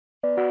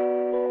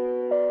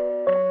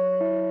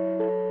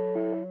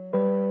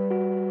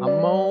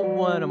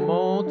1, I'm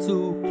on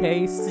 2.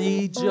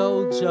 KC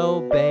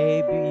JoJo,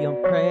 baby,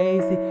 I'm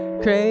crazy,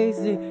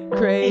 crazy,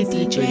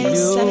 crazy for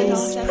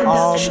you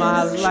all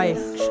my life.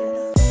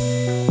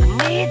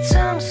 I need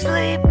some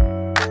sleep.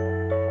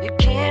 You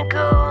can't go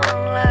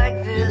on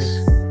like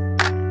this.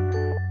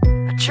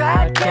 I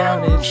tried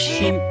counting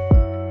sheep,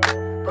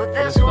 but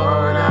there's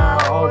one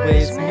I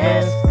always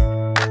miss.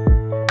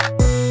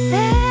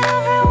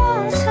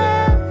 Everyone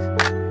says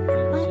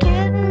I'm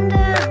getting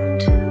down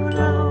too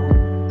low.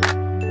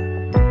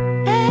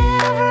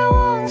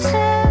 Everyone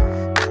says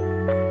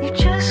you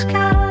just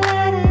gotta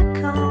let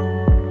it go.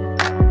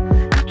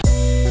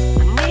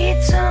 I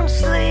need some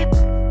sleep.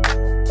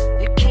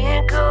 You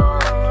can't go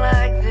on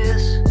like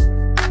this.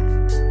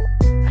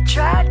 I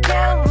tried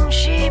counting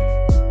sheep,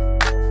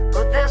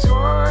 but there's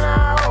one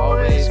I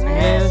always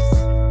miss.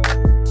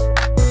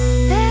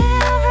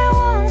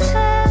 Everyone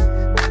says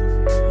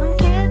I'm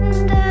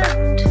getting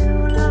down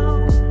too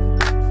low.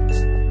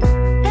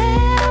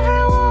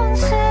 Everyone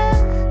says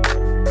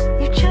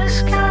you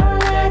just gotta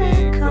let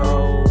it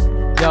go.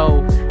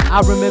 Yo,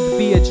 I remember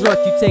being drunk,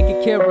 you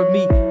taking care of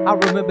me. I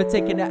remember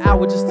taking an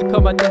hour just to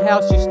come out the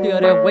house, you still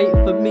there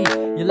waiting for me.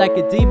 You're like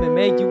a demon,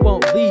 man, you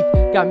won't leave.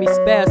 Got me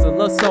spazzing,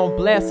 love song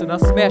blasting. I'm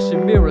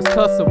smashing mirrors,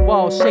 cussing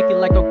walls, shaking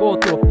like I'm going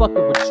through a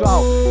fucking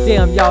withdrawal.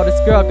 Damn, y'all, this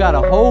girl got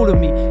a hold of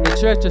me. And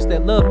treacherous,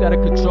 that love got a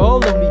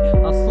control of me.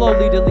 I'm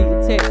slowly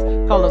deleting texts,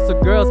 call up some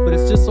girls, but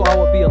it's just so I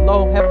won't be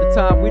alone. Half the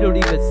time we don't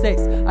even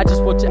sex. I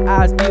just want your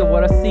eyes being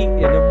what I see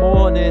in the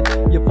morning.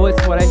 Your voice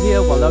what I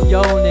hear while I'm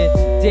yawning.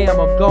 Damn,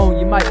 I'm gone,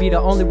 you might be the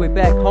only way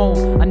back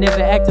home. I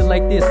never acted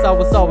like this, I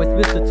was always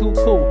Mr. Too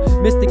Cool,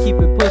 Mr. Keep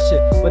It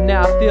Pushing. But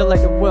now I feel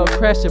like the world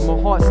crashing, my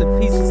heart's in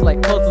pieces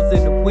like puzzles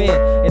in the wind.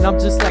 And I'm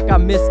just like I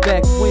missed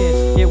back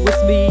when it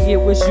was me, it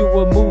was you,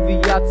 a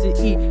movie out to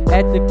eat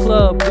at the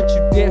club with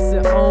you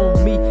dancing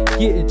on me,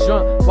 getting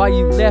drunk while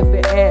you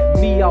laughing at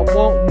me. I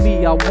want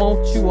me, I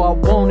want you, I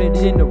want it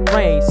in the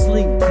rain,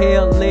 sleep,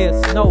 hail, let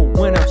snow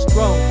when I'm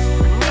strong.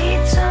 I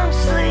need some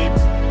sleep.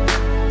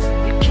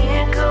 You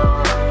can't go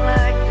on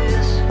like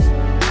this.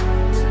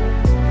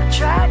 I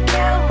tried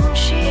counting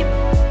sheep,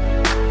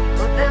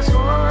 but there's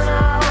one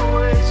I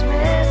always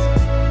miss.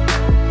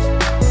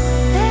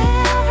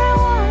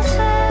 Everyone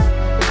says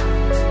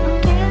I'm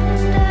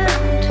getting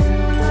down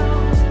too low.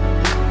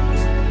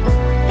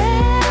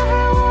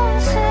 Everyone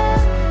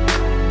says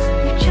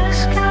you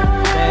just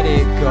gotta Let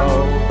it go.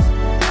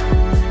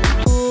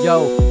 Yo,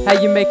 how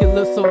you make it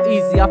look so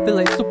easy? I feel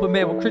like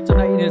Superman with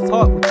kryptonite in his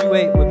heart, but you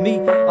ain't with me.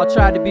 I'll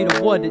try to be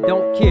the one that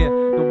don't care,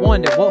 the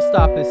one that won't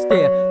stop and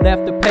stare.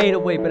 Laughter paid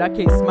away, but I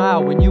can't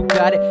smile when you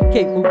got it.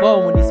 Can't move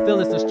on when these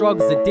feelings and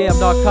struggles are damn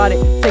narcotic.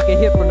 Take a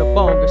hit from the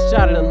bone, a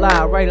shot of the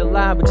line, write a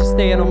line, but you're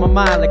staying on my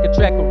mind like a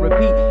track will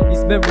repeat.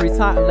 These memories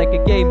haunting like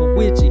a game of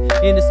Ouija.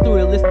 In the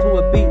studio, listen to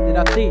a beat that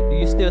I think. Do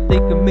you still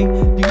think of me?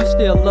 Do you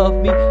still love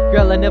me?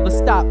 Girl, I never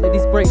stop. Let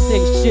these breaks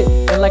take shit.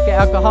 And like an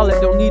alcoholic,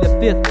 don't need a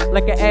fifth.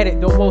 Like an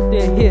addict, don't want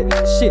that hit.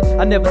 Shit,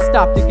 I never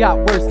stopped. It got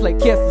worse. Like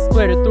cancer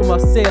splattered through my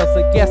cells.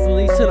 Like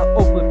gasoline to the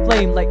open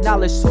flame. Like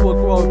knowledge to a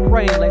growing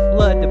brain. Like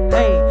blood to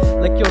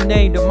pain. Like your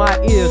name to my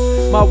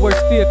ears. My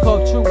worst fear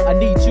come true. I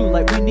need you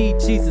like we need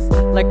Jesus.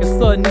 Like a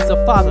son needs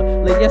a father.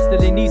 Like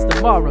yesterday needs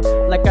tomorrow.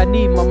 Like I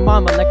need my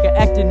mama. Like an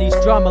actor needs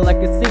drama. Like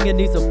a singer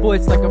needs a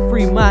voice. Like a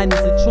free mind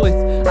needs a choice.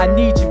 I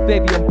need you,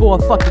 baby. I'm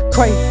going fucking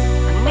crazy.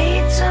 I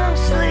need some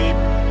sleep.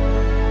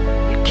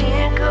 You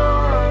can't go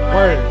on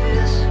like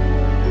this.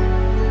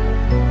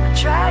 I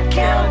tried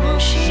counting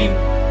sheep,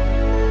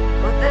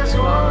 but there's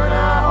one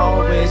I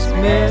always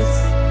miss.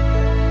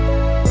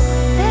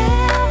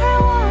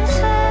 Everyone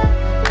says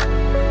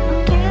I'm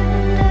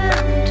getting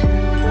down too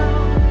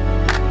low.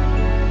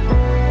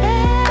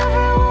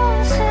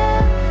 Everyone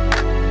says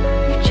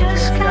you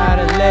just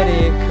Gotta let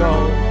it go.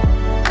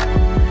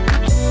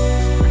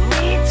 I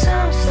need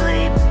some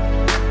sleep.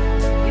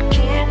 You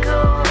can't go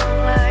on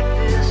like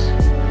this.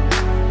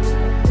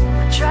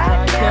 I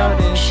tried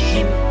counting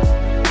sheep,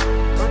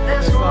 but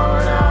there's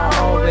one I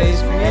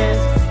always miss.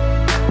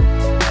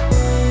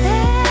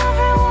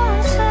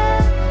 Everyone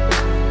says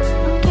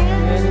I'm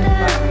getting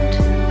down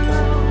too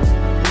low.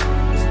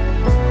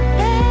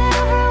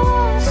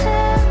 Everyone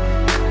says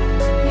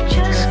you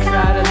just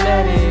gotta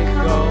let it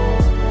go.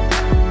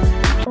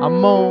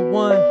 I'm on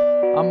 1,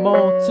 I'm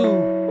on 2.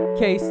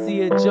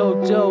 KC and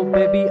JoJo,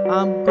 baby,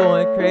 I'm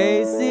going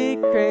crazy,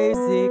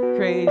 crazy,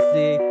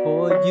 crazy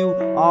for you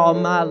all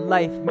my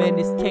life. Man,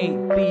 this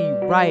can't be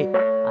right.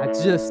 I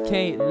just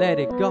can't let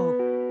it go.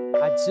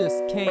 I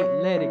just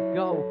can't let it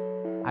go.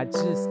 I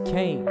just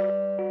can't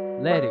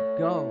let it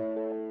go.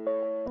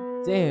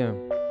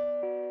 Damn.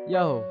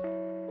 Yo,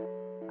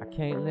 I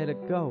can't let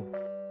it go.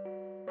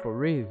 For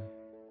real.